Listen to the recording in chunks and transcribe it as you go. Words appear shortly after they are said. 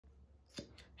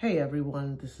Hey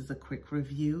everyone, this is a quick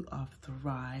review of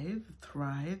Thrive.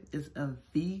 Thrive is a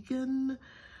vegan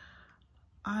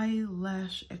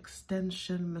eyelash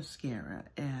extension mascara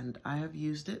and I have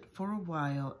used it for a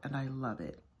while and I love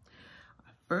it.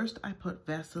 First, I put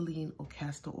Vaseline or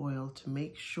castor oil to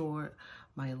make sure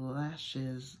my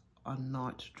lashes are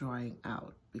not drying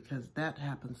out, because that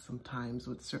happens sometimes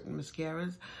with certain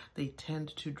mascaras. They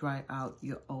tend to dry out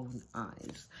your own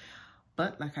eyes.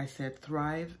 But like I said,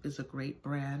 Thrive is a great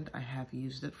brand. I have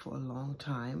used it for a long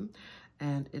time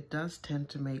and it does tend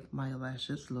to make my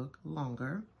lashes look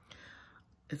longer.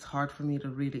 It's hard for me to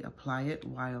really apply it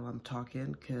while I'm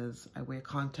talking because I wear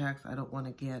contacts. I don't want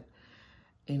to get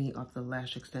any of the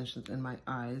lash extensions in my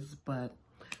eyes, but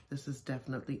this is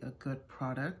definitely a good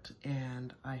product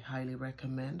and I highly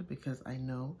recommend because I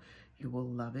know you will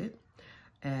love it.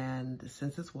 And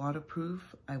since it's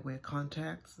waterproof, I wear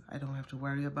contacts. I don't have to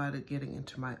worry about it getting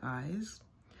into my eyes.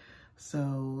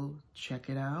 So check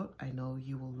it out. I know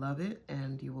you will love it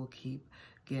and you will keep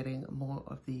getting more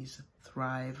of these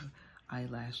Thrive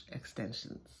eyelash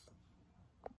extensions.